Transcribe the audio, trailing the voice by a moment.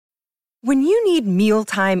When you need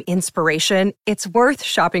mealtime inspiration, it's worth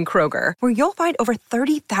shopping Kroger, where you'll find over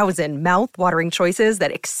 30,000 mouth-watering choices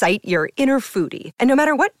that excite your inner foodie. And no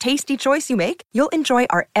matter what tasty choice you make, you'll enjoy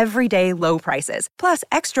our everyday low prices, plus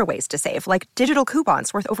extra ways to save, like digital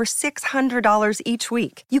coupons worth over $600 each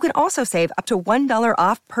week. You can also save up to $1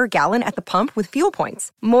 off per gallon at the pump with fuel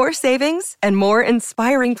points. More savings and more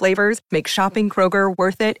inspiring flavors make shopping Kroger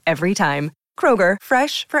worth it every time. Kroger,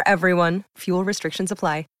 fresh for everyone. Fuel restrictions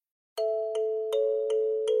apply.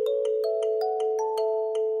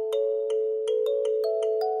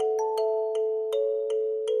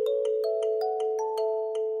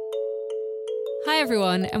 Hi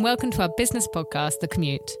everyone, and welcome to our business podcast, The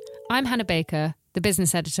Commute. I'm Hannah Baker, the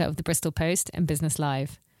business editor of the Bristol Post and Business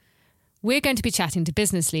Live. We're going to be chatting to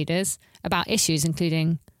business leaders about issues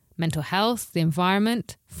including mental health, the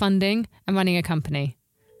environment, funding, and running a company.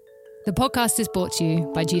 The podcast is brought to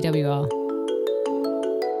you by GWR.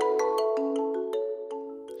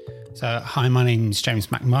 So, hi, my name's James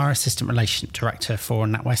McNamara, Assistant Relations Director for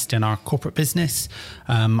NatWest in our corporate business.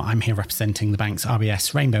 I'm here representing the bank's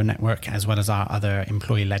RBS Rainbow Network as well as our other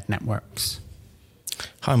employee-led networks.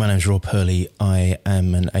 Hi, my name's Rob Hurley. I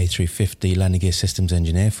am an A350 landing gear systems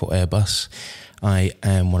engineer for Airbus. I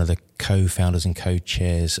am one of the co-founders and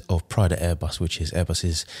co-chairs of Pride at Airbus, which is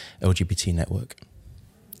Airbus's LGBT network.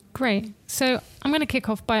 Great. So I'm going to kick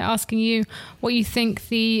off by asking you what you think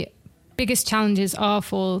the biggest challenges are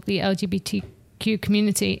for the LGBTQ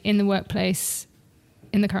community in the workplace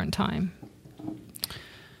in the current time.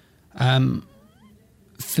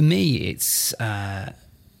 For me, it's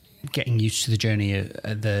getting used to the journey,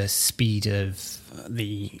 of the speed of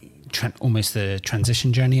almost the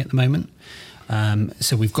transition journey at the moment.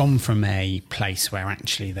 So we've gone from a place where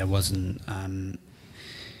actually there wasn't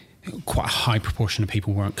quite a high proportion of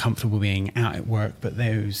people weren't comfortable being out at work, but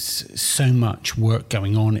there's so much work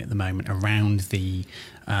going on at the moment around the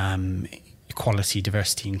equality,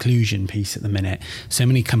 diversity, inclusion piece at the minute. So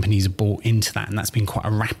many companies have bought into that, and that's been quite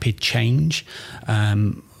a rapid change.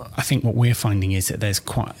 I think what we're finding is that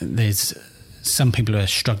there's some people who are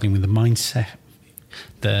struggling with the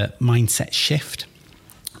mindset shift,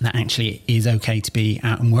 that actually it is okay to be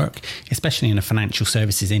out and work, especially in a financial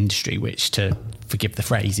services industry, which, to forgive the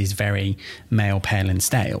phrase, is very male, pale and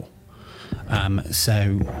stale.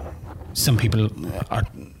 So some of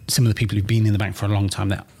the people who've been in the bank for a long time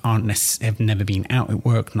that have never been out at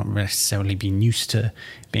work, not necessarily been used to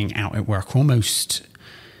being out at work, almost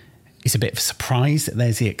it's a bit of a surprise that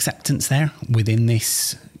there's the acceptance there within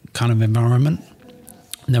this kind of environment.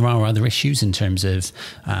 And there are other issues in terms of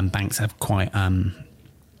banks have quite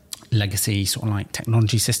legacy sort of like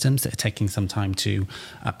technology systems that are taking some time to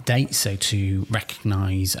update, so to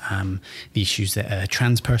recognise the issues that a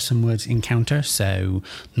trans person would encounter, so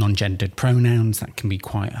non-gendered pronouns, that can be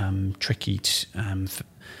quite tricky.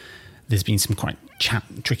 There's been some quite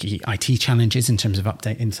tricky IT challenges in terms of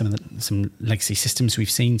updating some legacy systems we've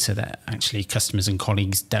seen, so that actually customers and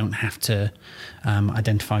colleagues don't have to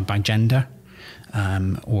identify by gender,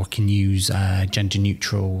 or can use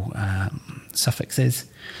gender-neutral suffixes.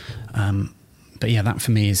 But yeah, that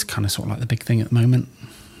for me is kind of sort of like the big thing at the moment.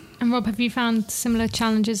 And Rob, have you found similar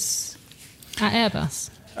challenges at Airbus?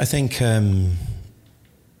 I think,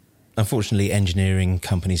 unfortunately, engineering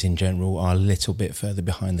companies in general are a little bit further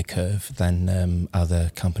behind the curve than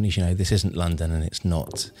other companies. You know, this isn't London and it's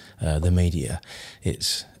not the media.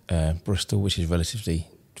 It's Bristol, which is relatively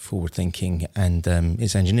forward-thinking, and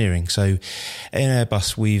it's engineering. So in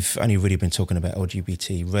Airbus, we've only really been talking about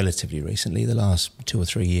LGBT relatively recently, the last 2 or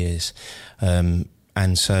 3 years. And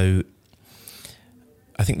so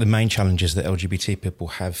I think the main challenges that LGBT people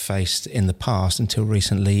have faced in the past until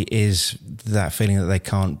recently is that feeling that they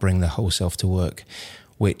can't bring their whole self to work,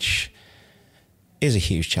 which is a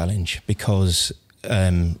huge challenge because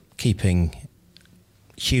keeping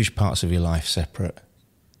huge parts of your life separate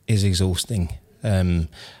is exhausting.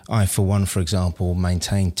 I, for one, for example,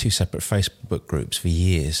 maintained 2 separate Facebook groups for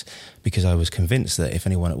years because I was convinced that if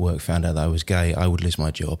anyone at work found out that I was gay, I would lose my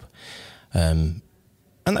job. And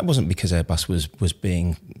that wasn't because Airbus was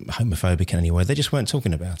being homophobic in any way. They just weren't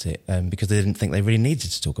talking about it because they didn't think they really needed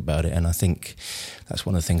to talk about it. And I think that's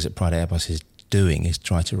one of the things that Pride at Airbus is doing, is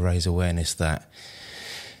try to raise awareness that,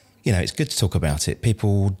 you know, it's good to talk about it.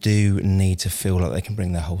 People do need to feel like they can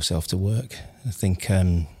bring their whole self to work. I think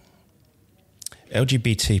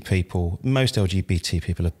LGBT people, most LGBT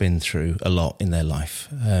people have been through a lot in their life.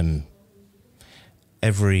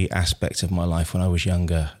 Every aspect of my life when I was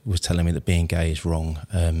younger was telling me that being gay is wrong.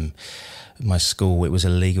 My school, it was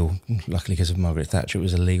illegal, luckily because of Margaret Thatcher, it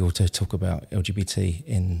was illegal to talk about LGBT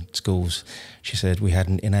in schools. She said we had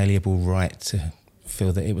an inalienable right to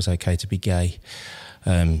feel that it was okay to be gay.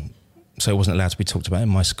 So it wasn't allowed to be talked about in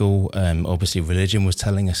my school. Obviously, religion was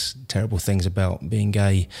telling us terrible things about being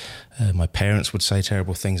gay. My parents would say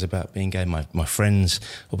terrible things about being gay. My friends,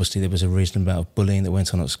 obviously, there was a reasonable amount of bullying that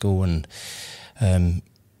went on at school. And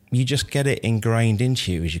you just get it ingrained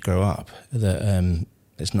into you as you grow up that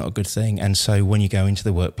it's not a good thing. And so when you go into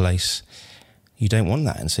the workplace, you don't want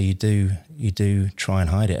that. And so you do try and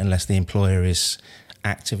hide it unless the employer is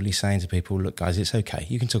actively saying to people, look, guys, it's okay.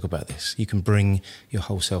 You can talk about this. You can bring your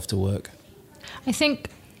whole self to work. I think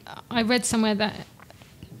I read somewhere that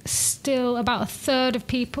still about a third of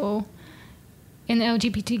people in the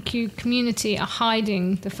LGBTQ community are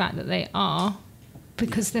hiding the fact that they are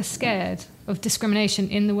because they're scared of discrimination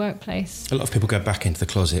in the workplace. A lot of people go back into the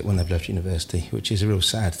closet when they've left university, which is a real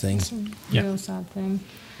sad thing. It's a real sad thing.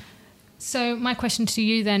 So my question to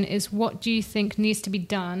you then is, what do you think needs to be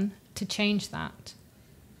done to change that?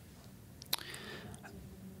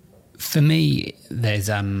 For me, there's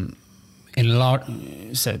so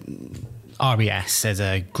RBS as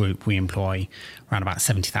a group, we employ around about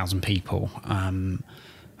 70,000 people.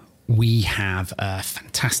 We have a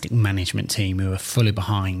fantastic management team who are fully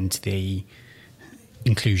behind the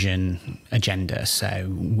inclusion agenda.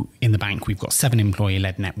 So in the bank, we've got 7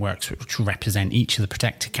 employee-led networks which represent each of the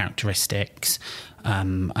protected characteristics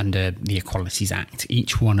under the Equalities Act.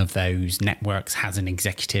 Each one of those networks has an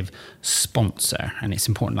executive sponsor, and it's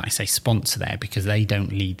important that I say sponsor there because they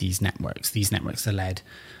don't lead these networks. These networks are led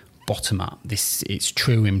bottom up. It's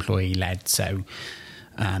true employee-led, so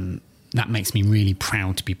that makes me really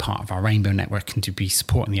proud to be part of our Rainbow Network and to be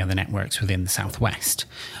supporting the other networks within the Southwest.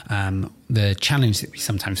 The challenge that we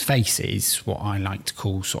sometimes face is what I like to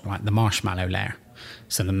call sort of like the marshmallow layer.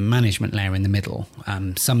 So the management layer in the middle.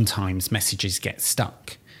 Sometimes messages get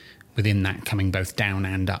stuck within that, coming both down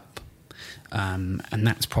and up. And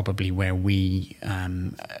that's probably where we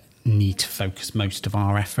need to focus most of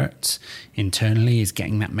our efforts internally, is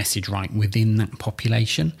getting that message right within that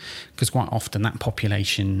population, because quite often that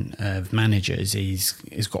population of managers is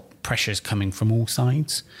got pressures coming from all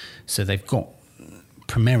sides. So they've got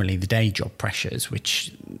primarily the day job pressures,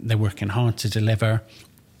 which they're working hard to deliver.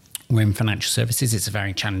 We're in financial services. It's a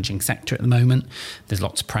very challenging sector at the moment. There's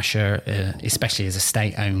lots of pressure, especially as a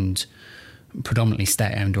predominantly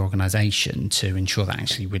state-owned organisation, to ensure that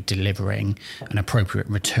actually we're delivering an appropriate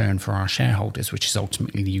return for our shareholders, which is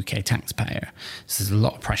ultimately the UK taxpayer. So there's a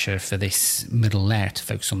lot of pressure for this middle layer to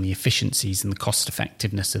focus on the efficiencies and the cost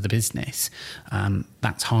effectiveness of the business.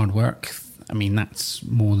 That's hard work. I mean, that's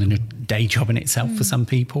more than a day job in itself for some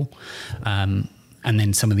people. And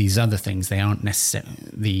then some of these other things, they aren't necessarily,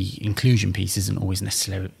 the inclusion piece isn't always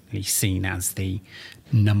necessarily seen as the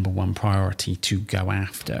number one priority to go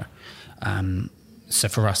after. So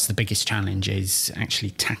for us, the biggest challenge is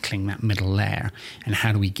actually tackling that middle layer, and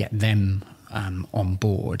how do we get them on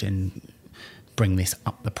board and bring this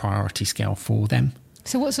up the priority scale for them.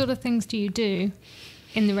 So what sort of things do you do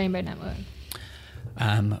in the Rainbow Network?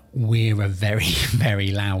 We're a very,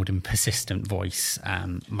 very loud and persistent voice.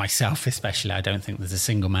 Myself especially, I don't think there's a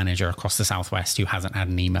single manager across the Southwest who hasn't had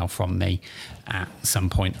an email from me at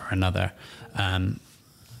some point or another.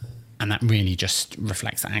 And that really just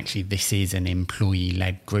reflects that actually this is an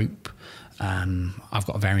employee-led group. I've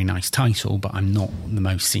got a very nice title, but I'm not the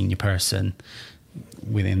most senior person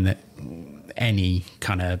within any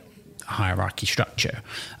kind of hierarchy structure.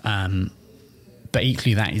 But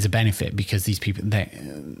equally, that is a benefit, because these people,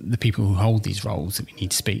 the people who hold these roles that we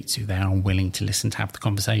need to speak to, they are willing to listen, to have the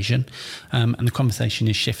conversation. And the conversation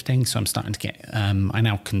is shifting. So I'm starting to get, I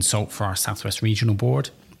now consult for our Southwest Regional Board.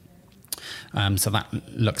 So that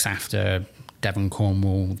looks after Devon,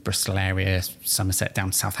 Cornwall, Bristol area, Somerset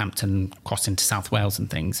down to Southampton, across into South Wales and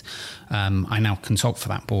things. I now consult for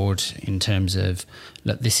that board in terms of,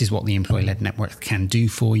 look, this is what the employee-led network can do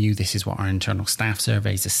for you. This is what our internal staff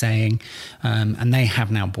surveys are saying. And they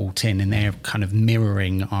have now bought in, and they're kind of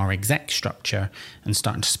mirroring our exec structure and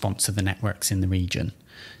starting to sponsor the networks in the region.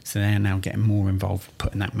 So they're now getting more involved,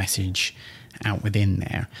 putting that message out within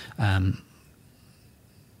there.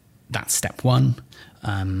 That's step one.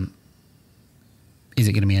 Is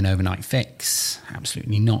it going to be an overnight fix?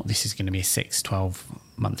 Absolutely not. This is going to be a 6-12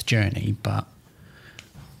 month journey, but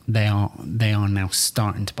they are now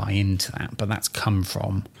starting to buy into that. But that's come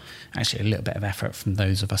from actually a little bit of effort from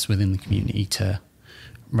those of us within the community to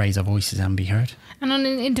raise our voices and be heard. And on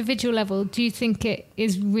an individual level, do you think it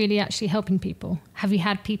is really actually helping people? Have you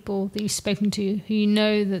had people that you've spoken to who you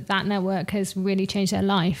know that network has really changed their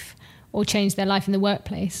life, or changed their life in the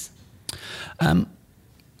workplace?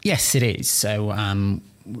 Yes, it is. So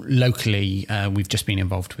locally, we've just been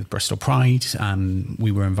involved with Bristol Pride.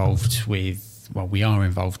 We were involved with we are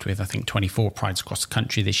involved with, I think, 24 prides across the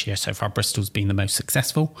country this year. So far, Bristol's been the most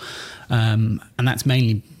successful. And that's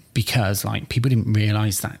mainly because people didn't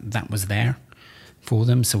realise that was there for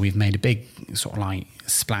them. So we've made a big sort of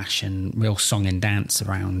splash and real song and dance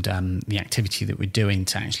around the activity that we're doing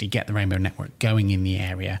to actually get the Rainbow Network going in the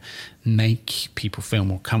area, make people feel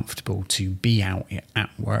more comfortable to be out at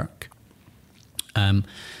work. And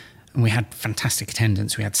we had fantastic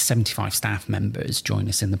attendance. We had 75 staff members join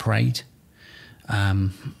us in the parade.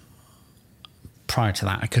 Prior to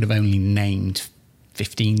that, I could have only named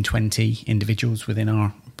 15, 20 individuals within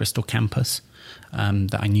our Bristol campus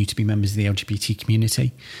that I knew to be members of the LGBT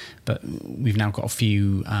community. But we've now got a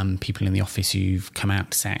few people in the office who've come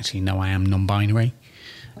out to say, actually, no, I am non-binary.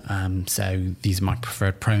 So these are my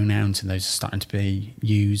preferred pronouns, and those are starting to be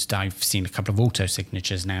used. I've seen a couple of auto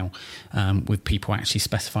signatures now with people actually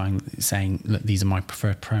specifying, saying, look, these are my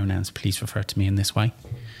preferred pronouns, please refer to me in this way.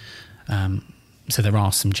 So there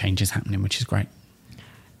are some changes happening, which is great.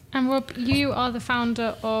 And Rob, you are the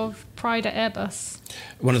founder of Pride at Airbus.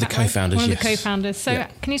 One of the co-founders, One of yes. the co-founders. So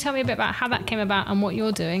Can you tell me a bit about how that came about and what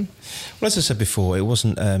you're doing? Well, as I said before, it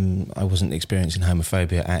wasn't. I wasn't experiencing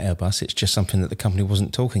homophobia at Airbus. It's just something that the company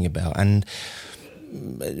wasn't talking about, and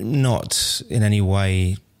not in any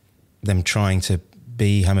way them trying to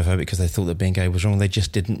be homophobic because they thought that being gay was wrong. They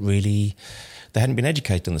just didn't really. They hadn't been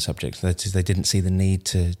educated on the subject. That is, they didn't see the need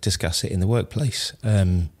to discuss it in the workplace.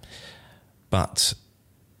 But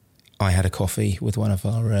I had a coffee with one of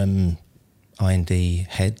our I&D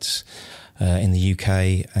heads in the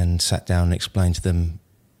UK and sat down and explained to them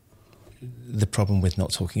the problem with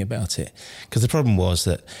not talking about it. Because the problem was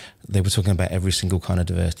that they were talking about every single kind of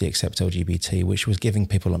diversity except LGBT, which was giving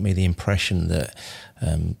people like me the impression that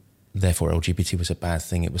therefore LGBT was a bad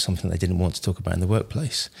thing. It was something they didn't want to talk about in the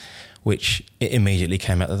workplace, which it immediately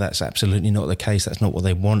came out that that's absolutely not the case. That's not what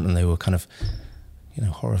they want. And they were kind of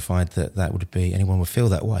horrified that would be anyone would feel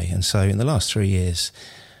that way. And so in the last 3 years,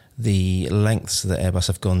 the lengths that Airbus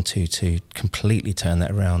have gone to completely turn that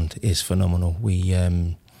around is phenomenal.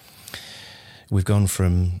 We've gone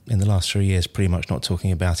from, in the last 3 years, pretty much not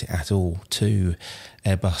talking about it at all, to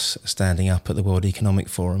Airbus standing up at the World Economic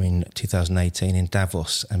Forum in 2018 in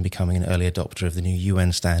Davos and becoming an early adopter of the new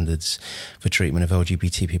UN standards for treatment of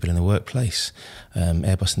LGBT people in the workplace.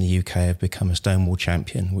 Airbus in the UK have become a Stonewall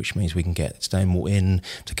champion, which means we can get Stonewall in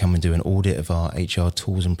to come and do an audit of our HR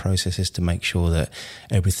tools and processes to make sure that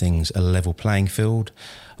everything's a level playing field.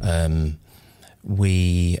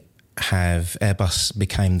 Airbus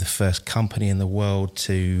became the first company in the world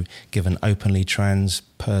to give an openly trans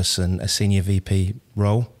person a senior VP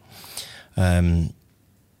role. In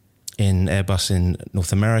Airbus in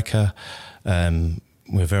North America,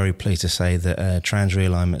 we're very pleased to say that trans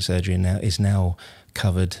realignment surgery is now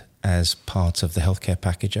covered as part of the healthcare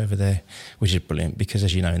package over there, which is brilliant because,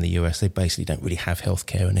 as you know, in the US, they basically don't really have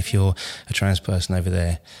healthcare. And if you're a trans person over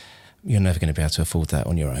there, you're never going to be able to afford that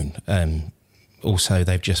on your own. Also,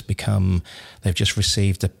 they've just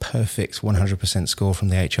received a perfect 100% score from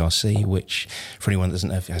the HRC, which, for anyone that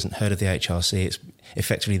hasn't heard of the HRC, it's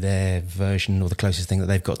effectively their version or the closest thing that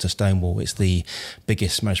they've got to Stonewall. It's the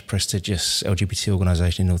biggest, most prestigious LGBT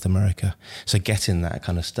organisation in North America. So getting that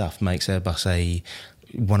kind of stuff makes Airbus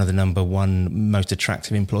one of the number one most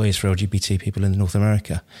attractive employers for LGBT people in North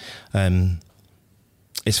America.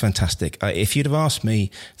 It's fantastic. If you'd have asked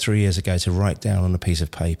me 3 years ago to write down on a piece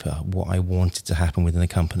of paper what I wanted to happen within the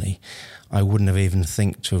company, I wouldn't have even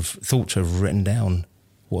thought to have written down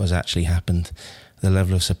what has actually happened. The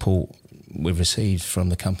level of support we've received from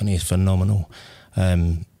the company is phenomenal.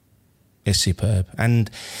 It's superb.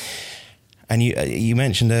 And you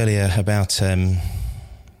mentioned earlier about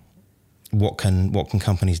what can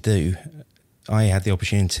companies do. I had the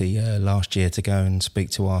opportunity last year to go and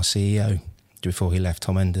speak to our CEO before he left,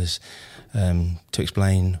 Tom Enders, to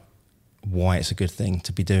explain why it's a good thing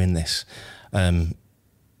to be doing this. One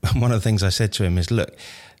of the things I said to him is, look,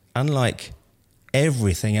 unlike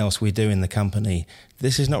everything else we do in the company,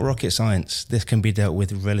 this is not rocket science. This can be dealt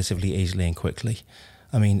with relatively easily and quickly.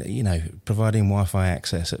 I mean, providing Wi-Fi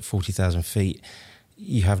access at 40,000 feet,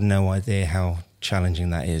 you have no idea how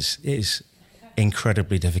challenging that is. It is an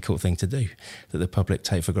incredibly difficult thing to do that the public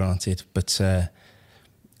take for granted. But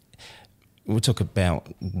we'll talk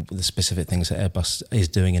about the specific things that Airbus is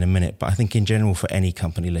doing in a minute, but I think in general for any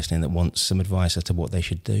company listening that wants some advice as to what they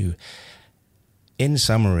should do, in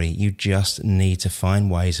summary, you just need to find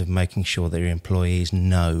ways of making sure that your employees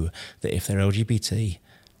know that if they're LGBT,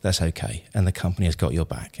 that's okay, and the company has got your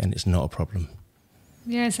back, and it's not a problem.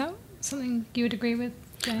 Yeah, is that something you would agree with,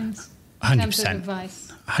 James? 100%. In terms of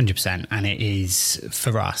advice? 100%. And it is,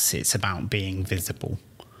 for us, it's about being visible.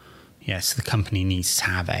 Yes, the company needs to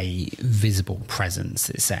have a visible presence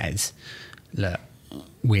that says, look,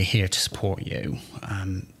 we're here to support you.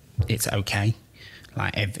 It's okay.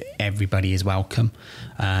 Like everybody is welcome.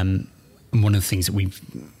 And one of the things that we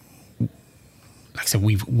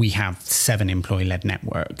have 7 employee-led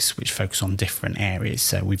networks which focus on different areas.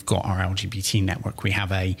 So we've got our LGBT network. We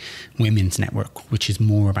have a women's network, which is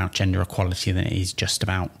more about gender equality than it is just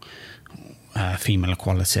about female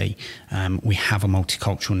equality. We have a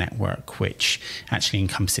multicultural network, which actually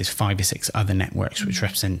encompasses 5 or 6 other networks, which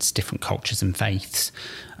represents different cultures and faiths.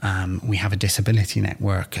 We have a disability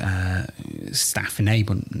network, staff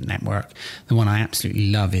enablement network. The one I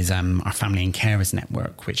absolutely love is our family and carers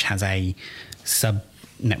network, which has a sub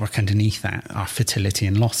network underneath that, our fertility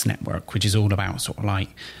and loss network, which is all about sort of like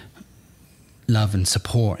love and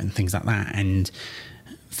support and things like that. And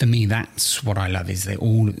for me, that's what I love, is that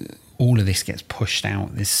all of this gets pushed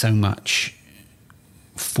out. There's so much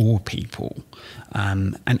for people,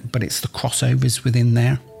 but it's the crossovers within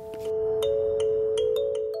there.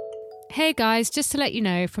 Hey guys, just to let you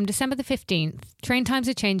know, from December the 15th, train times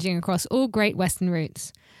are changing across all Great Western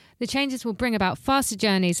routes. The changes will bring about faster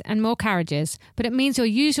journeys and more carriages, but it means your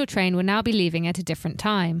usual train will now be leaving at a different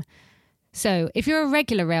time. So, if you're a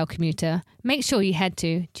regular rail commuter, make sure you head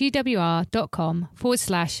to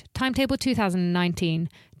gwr.com/timetable 2019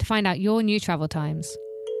 to find out your new travel times.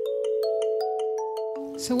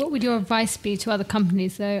 So what would your advice be to other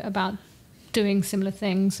companies, though, about doing similar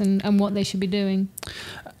things and what they should be doing?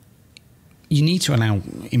 You need to allow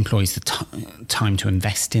employees the time to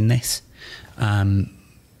invest in this,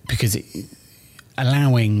 because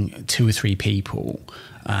allowing 2 or 3 people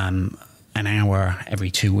an hour every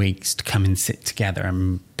 2 weeks to come and sit together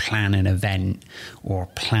and plan an event or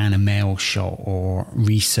plan a mail shot or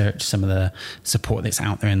research some of the support that's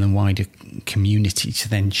out there in the wider community to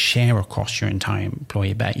then share across your entire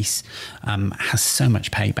employee base has so much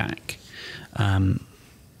payback.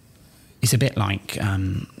 It's a bit like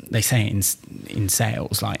they say in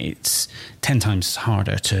sales, like it's 10 times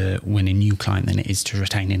harder to win a new client than it is to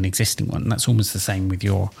retain an existing one. That's almost the same with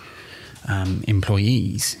your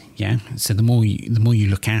employees. Yeah. So the more you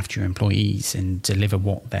look after your employees and deliver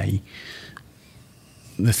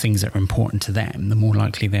the things that are important to them, the more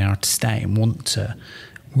likely they are to stay and want to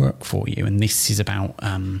work for you. And this is about,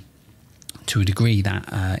 to a degree,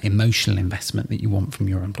 that emotional investment that you want from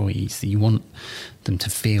your employees, that you want them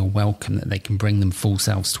to feel welcome, that they can bring them full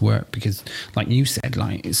selves to work. Because like you said,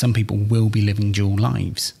 like some people will be living dual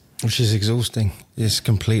lives. Which is exhausting. It's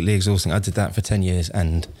completely exhausting. I did that for 10 years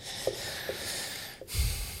and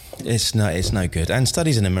it's no good. And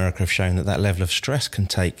studies in America have shown that level of stress can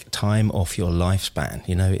take time off your lifespan.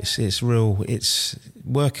 You know, it's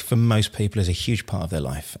work for most people is a huge part of their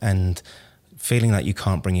life, and feeling that you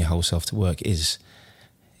can't bring your whole self to work is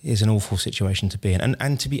an awful situation to be in.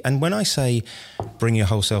 And when I say bring your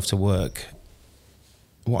whole self to work,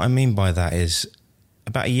 what I mean by that is,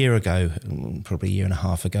 about a year ago, probably a year and a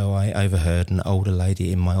half ago, I overheard an older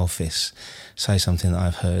lady in my office say something that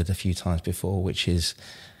I've heard a few times before, which is,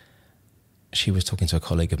 she was talking to a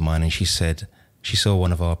colleague of mine and she said she saw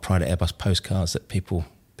one of our Pride at Airbus postcards that people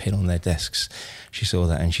pin on their desks. She saw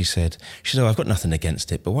that and she said, oh, I've got nothing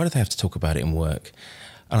against it, but why do they have to talk about it in work?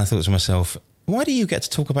 And I thought to myself, why do you get to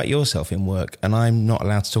talk about yourself in work and I'm not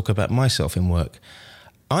allowed to talk about myself in work?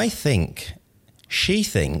 I think she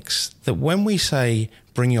thinks that when we say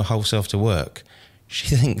bring your whole self to work,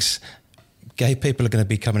 she thinks gay people are going to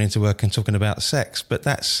be coming into work and talking about sex, but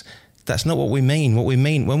that's not what we mean. What we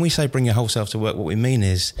mean when we say bring your whole self to work, what we mean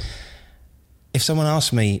is, if someone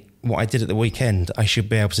asks me what I did at the weekend, I should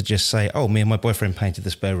be able to just say, oh, me and my boyfriend painted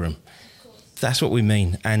the spare room. That's what we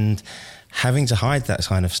mean. And having to hide that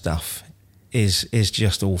kind of stuff is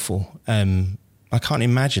just awful. I can't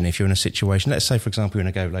imagine if you're in a situation, let's say, for example, you're in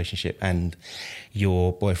a gay relationship and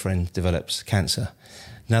your boyfriend develops cancer.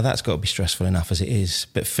 Now, that's got to be stressful enough as it is.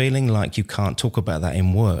 But feeling like you can't talk about that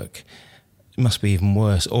in work must be even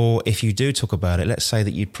worse. Or if you do talk about it, let's say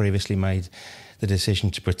that you'd previously made the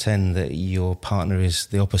decision to pretend that your partner is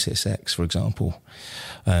the opposite sex, for example,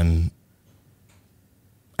 and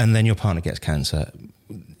then your partner gets cancer.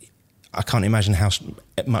 I can't imagine how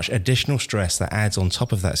much additional stress that adds on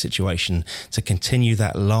top of that situation to continue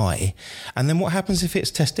that lie. And then what happens if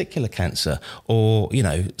it's testicular cancer or, you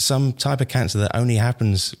know, some type of cancer that only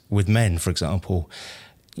happens with men, for example?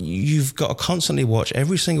 You've got to constantly watch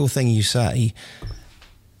every single thing you say.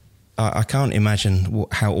 I can't imagine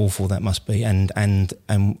how awful that must be. And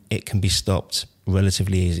it can be stopped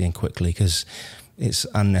relatively easy and quickly, because It's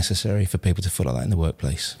unnecessary for people to feel like that in the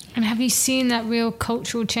workplace. And have you seen that real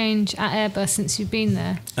cultural change at Airbus since you've been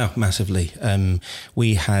there? Oh, massively.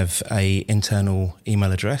 We have a internal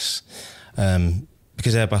email address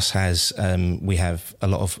because Airbus has, we have a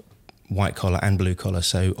lot of white collar and blue collar,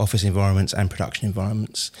 so office environments and production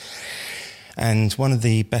environments. And one of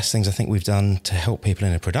the best things I think we've done to help people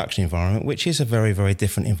in a production environment, which is a very, very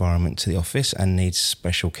different environment to the office and needs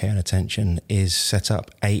special care and attention, is set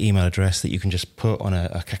up a email address that you can just put on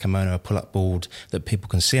a Kakemono, a pull-up board that people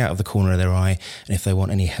can see out of the corner of their eye. And if they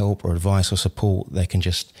want any help or advice or support, they can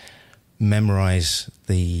just memorise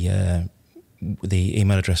the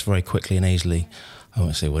email address very quickly and easily. I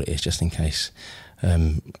won't say what it is just in case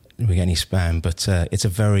we get any spam, but it's a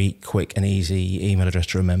very quick and easy email address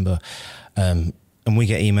to remember. And we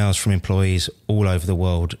get emails from employees all over the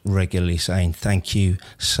world regularly saying, thank you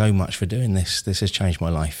so much for doing this. This has changed my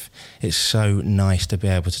life. It's so nice to be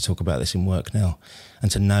able to talk about this in work now and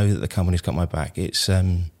to know that the company's got my back. It's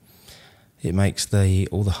it makes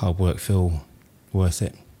all the hard work feel worth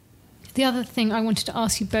it. The other thing I wanted to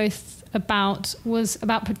ask you both about was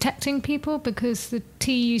about protecting people, because the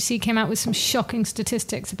TUC came out with some shocking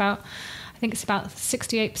statistics about, I think it's about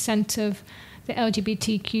 68% of the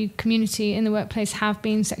LGBTQ community in the workplace have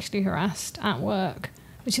been sexually harassed at work,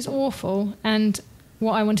 which is awful. And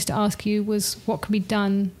what I wanted to ask you was what can be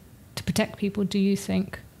done to protect people, do you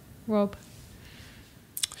think, Rob?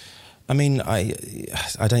 I mean, I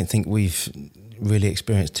don't think we've really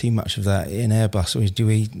experienced too much of that in Airbus.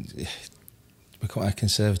 We're quite a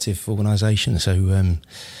conservative organisation, so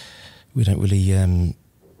we don't really...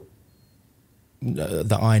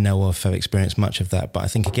 that I know of have experienced much of that. But I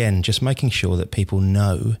think, again, just making sure that people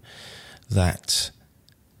know that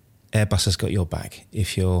Airbus has got your back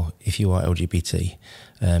if you are LGBT,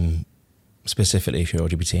 specifically if you're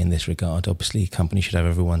LGBT in this regard. Obviously, companies should have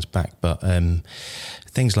everyone's back, but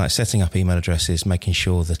things like setting up email addresses, making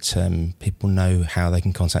sure that people know how they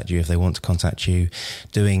can contact you if they want to contact you,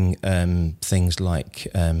 doing things like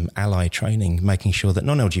ally training, making sure that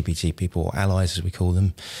non-LGBT people, or allies as we call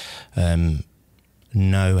them,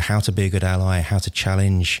 know how to be a good ally, how to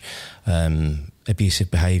challenge abusive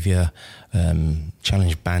behaviour,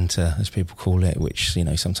 challenge banter, as people call it, which, you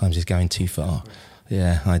know, sometimes is going too far.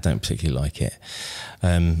 Yeah, I don't particularly like it.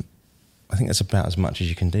 I think that's about as much as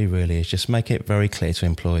you can do, really, is just make it very clear to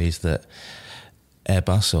employees that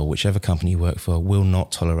Airbus or whichever company you work for will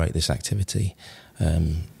not tolerate this activity.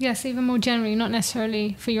 Yes, even more generally, not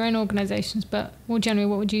necessarily for your own organisations, but more generally,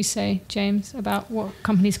 what would you say, James, about what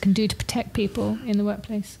companies can do to protect people in the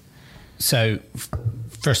workplace? So,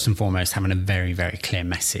 first and foremost, having a very, very clear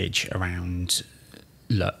message around,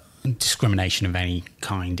 look, discrimination of any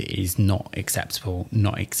kind is not acceptable,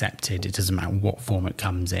 not accepted. It doesn't matter what form it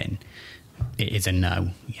comes in. It is a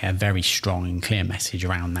no. Yeah, a very strong and clear message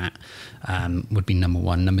around that would be number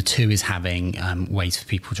one. Number two is having ways for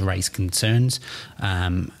people to raise concerns,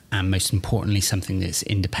 and most importantly, something that's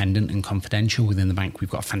independent and confidential. Within the bank, we've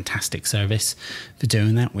got a fantastic service for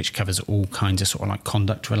doing that, which covers all kinds of sort of like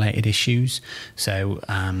conduct-related issues. So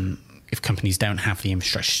if companies don't have the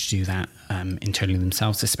infrastructure to do that internally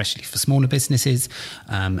themselves, especially for smaller businesses,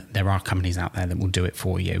 there are companies out there that will do it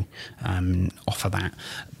for you, offer that.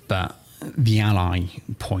 But the ally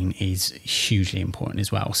point is hugely important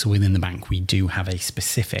as well. So within the bank, we do have a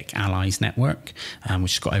specific allies network,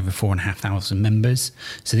 which has got over 4,500 members.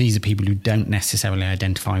 So these are people who don't necessarily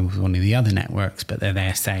identify with one of the other networks, but they're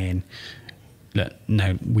there saying, look,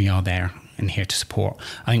 no, we are there and here to support.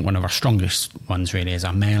 I think one of our strongest ones really is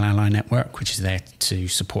our male ally network, which is there to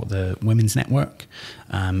support the women's network.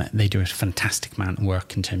 They do a fantastic amount of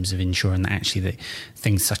work in terms of ensuring that actually that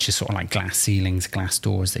things such as sort of like glass ceilings, glass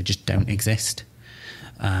doors, they just don't exist.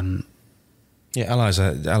 Yeah, allies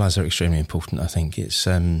are extremely important. I think it's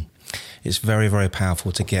very, very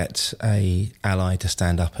powerful to get a ally to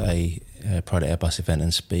stand up at a Pride at Airbus event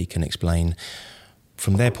and speak and explain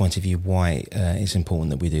from their point of view why it's important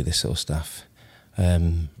that we do this sort of stuff.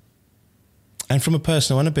 And from a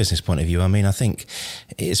personal and a business point of view, I mean, I think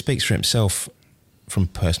it speaks for itself from a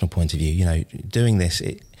personal point of view. You know, doing this,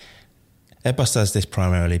 Airbus does this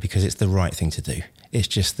primarily because it's the right thing to do. It's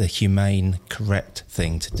just the humane, correct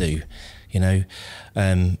thing to do, you know.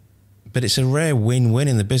 But it's a rare win-win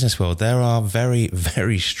in the business world. There are very,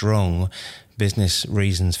 very strong business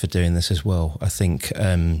reasons for doing this as well. I think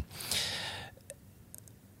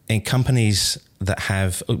in companies that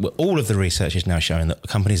have, all of the research is now showing that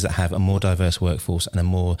companies that have a more diverse workforce and a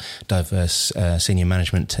more diverse senior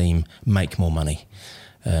management team make more money.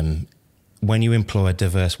 when you employ a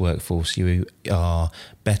diverse workforce, you are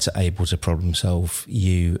better able to problem solve,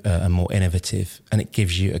 you are more innovative, and it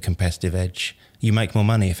gives you a competitive edge. You make more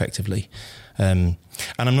money effectively. And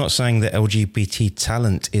I'm not saying that LGBT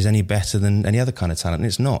talent is any better than any other kind of talent.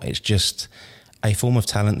 It's not. It's just a form of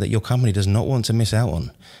talent that your company does not want to miss out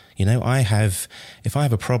on. You know, if I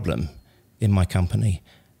have a problem in my company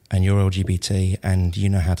and you're LGBT and you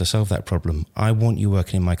know how to solve that problem, I want you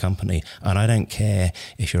working in my company. And I don't care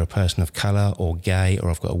if you're a person of colour or gay or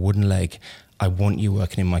I've got a wooden leg. I want you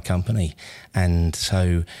working in my company. And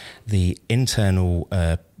so the internal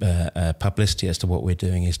publicity as to what we're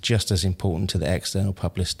doing is just as important to the external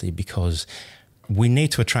publicity, because we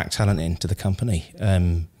need to attract talent into the company.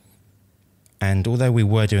 And although we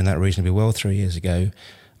were doing that reasonably well 3 years ago,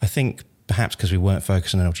 I think perhaps because we weren't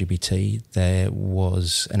focused on LGBT, there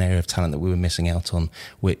was an area of talent that we were missing out on,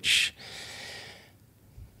 which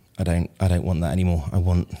I don't want that anymore. I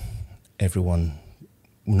want everyone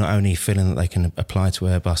not only feeling that they can apply to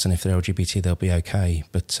Airbus, and if they're LGBT, they'll be okay,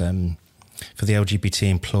 but for the LGBT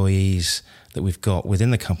employees that we've got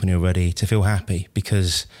within the company already to feel happy,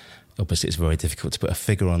 because obviously it's very difficult to put a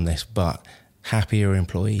figure on this, but happier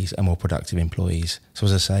employees are more productive employees. So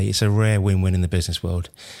as I say, it's a rare win-win in the business world.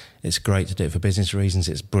 It's great to do it for business reasons.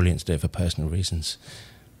 It's brilliant to do it for personal reasons.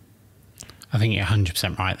 I think you're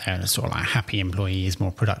 100% right there. It's sort of like a happy employee is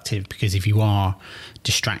more productive, because if you are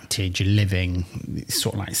distracted, you're living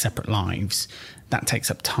sort of like separate lives. That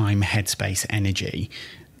takes up time, headspace, energy.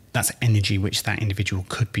 That's energy which that individual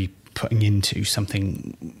could be putting into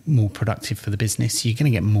something more productive for the business. You're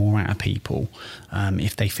going to get more out of people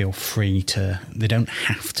if they feel free to. They don't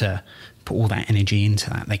have to put all that energy into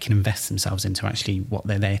that. They can invest themselves into actually what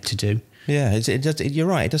they're there to do. Yeah, you're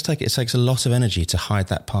right. It takes a lot of energy to hide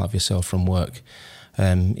that part of yourself from work.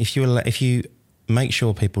 If you make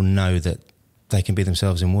sure people know that they can be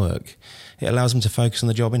themselves in work, it allows them to focus on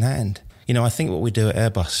the job in hand. You know, I think what we do at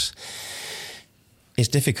Airbus is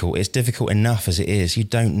difficult. It's difficult enough as it is. You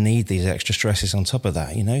don't need these extra stresses on top of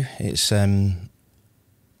that. You know, it's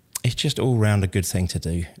just all round a good thing to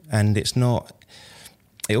do, and it's not.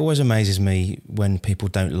 It always amazes me when people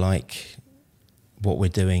don't like what we're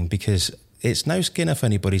doing, because it's no skin off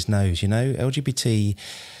anybody's nose. You know, LGBT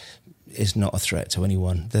is not a threat to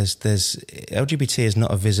anyone. There's LGBT is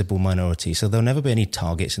not a visible minority, so there'll never be any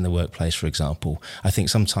targets in the workplace, for example. I think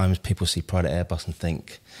sometimes people see Pride at Airbus and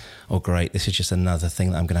think, oh great, this is just another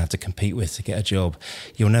thing that I'm going to have to compete with to get a job.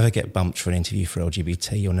 You'll never get bumped for an interview for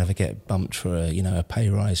LGBT. You'll never get bumped for a pay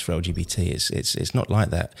rise for LGBT. It's not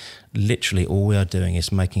like that. Literally all we are doing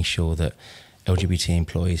is making sure that LGBT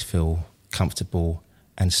employees feel comfortable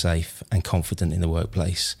and safe and confident in the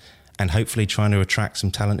workplace, and hopefully trying to attract some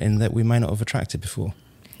talent in that we may not have attracted before.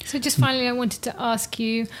 So just finally, I wanted to ask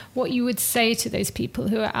you what you would say to those people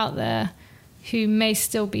who are out there who may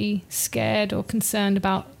still be scared or concerned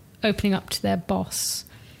about opening up to their boss.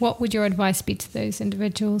 What would your advice be to those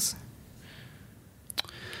individuals?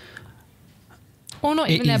 Or not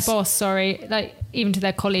even their boss, sorry, like even to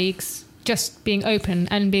their colleagues, just being open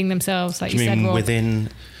and being themselves, like you said, Rob. Within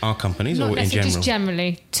our companies or in general? Just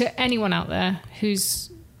generally, to anyone out there who's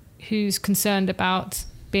concerned about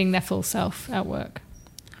being their full self at work.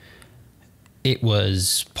 It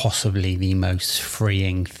was possibly the most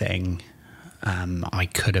freeing thing I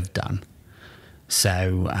could have done.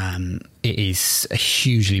 So it is a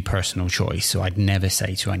hugely personal choice. So I'd never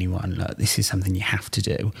say to anyone, look, this is something you have to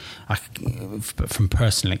do. But from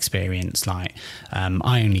personal experience, like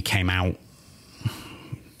I only came out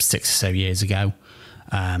 6 or so years ago.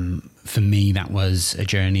 For me, that was a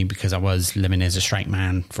journey, because I was living as a straight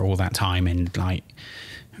man for all that time, and like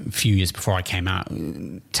a few years before I came out,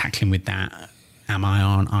 tackling with that, am I,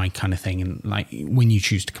 aren't I kind of thing. And like when you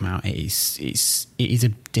choose to come out, it is a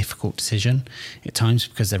difficult decision at times,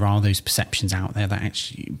 because there are those perceptions out there that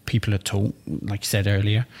actually people are taught, like you said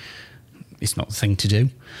earlier, it's not the thing to do.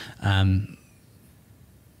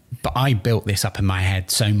 But I built this up in my head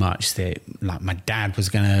so much that like my dad was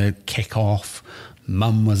going to kick off,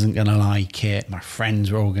 mum wasn't going to like it, my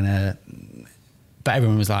friends were all going to, but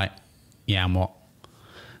everyone was like, yeah, and what?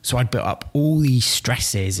 So I'd built up all these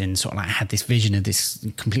stresses and sort of like had this vision of this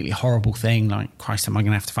completely horrible thing, like, Christ, am I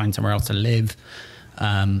going to have to find somewhere else to live?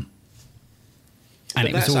 And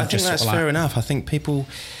it was all I just think that's sort of fair enough. I think people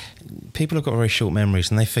have got very short memories,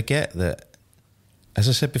 and they forget that, as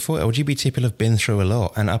I said before, LGBT people have been through a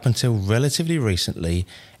lot, and up until relatively recently,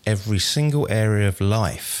 every single area of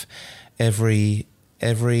life, every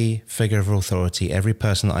figure of authority, every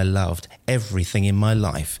person that I loved, everything in my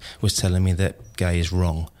life was telling me that gay is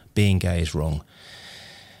wrong, being gay is wrong.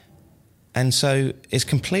 And so it's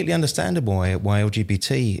completely understandable why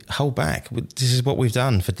LGBT hold back. This is what we've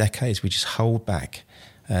done for decades. We just hold back.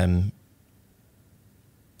 And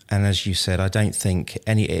as you said, I don't think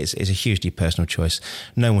it's a hugely personal choice.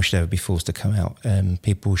 No one should ever be forced to come out.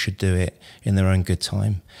 People should do it in their own good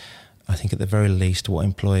time. I think at the very least, what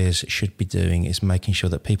employers should be doing is making sure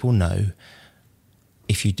that people know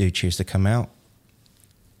if you do choose to come out,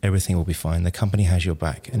 everything will be fine. The company has your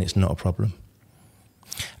back and it's not a problem.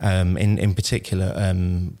 In particular,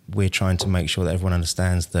 we're trying to make sure that everyone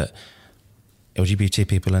understands that LGBT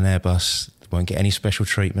people in Airbus won't get any special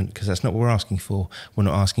treatment, because that's not what we're asking for. We're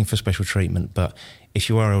not asking for special treatment, but if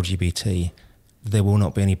you are LGBT, there will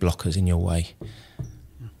not be any blockers in your way.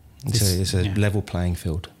 It's a level playing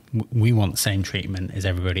field. We want the same treatment as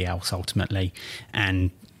everybody else ultimately,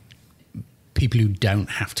 and people who don't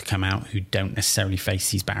have to come out, who don't necessarily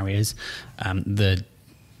face these barriers. The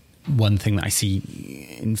one thing that I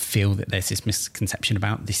see and feel that there's this misconception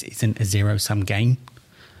about, this isn't a zero-sum game.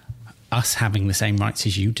 Us having the same rights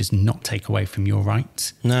as you does not take away from your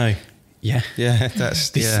rights. No. Yeah. Yeah,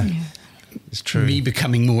 it's true. Me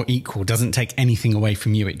becoming more equal doesn't take anything away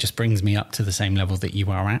from you. It just brings me up to the same level that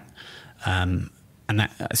you are at. And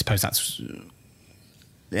that, I suppose that's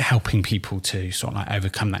helping people to sort of like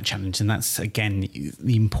overcome that challenge. And that's, again,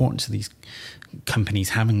 the importance of these companies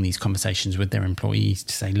having these conversations with their employees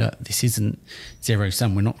to say, look, this isn't zero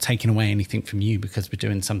sum. We're not taking away anything from you because we're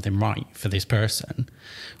doing something right for this person.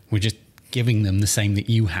 We're just giving them the same that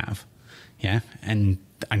you have. Yeah. And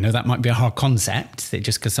I know that might be a hard concept, that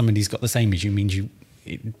just because somebody's got the same as you means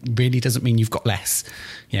it really doesn't mean you've got less.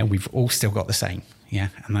 Yeah. We've all still got the same. Yeah.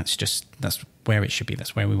 And that's where it should be.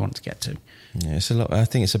 That's where we want to get to. Yeah. It's a lot. I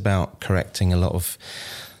think it's about correcting a lot of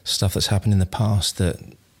stuff that's happened in the past that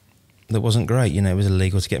wasn't great. You know, it was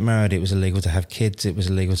illegal to get married. It was illegal to have kids. It was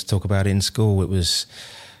illegal to talk about it in school. It was,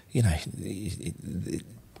 you know,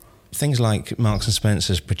 things like Marks and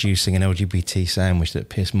Spencer's producing an LGBT sandwich that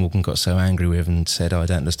Piers Morgan got so angry with and said, I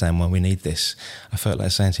don't understand why we need this. I felt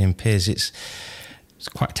like saying to him, Piers, it's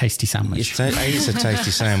quite a tasty sandwich. It's a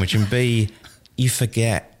tasty sandwich. And B, you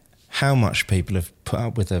forget how much people have put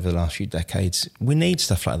up with over the last few decades. We need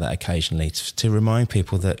stuff like that occasionally to remind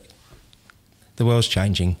people that the world's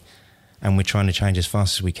changing and we're trying to change as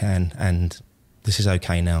fast as we can. And this is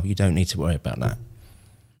okay now. You don't need to worry about that.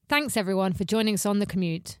 Thanks, everyone, for joining us on The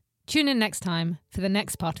Commute. Tune in next time for the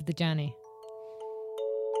next part of the journey.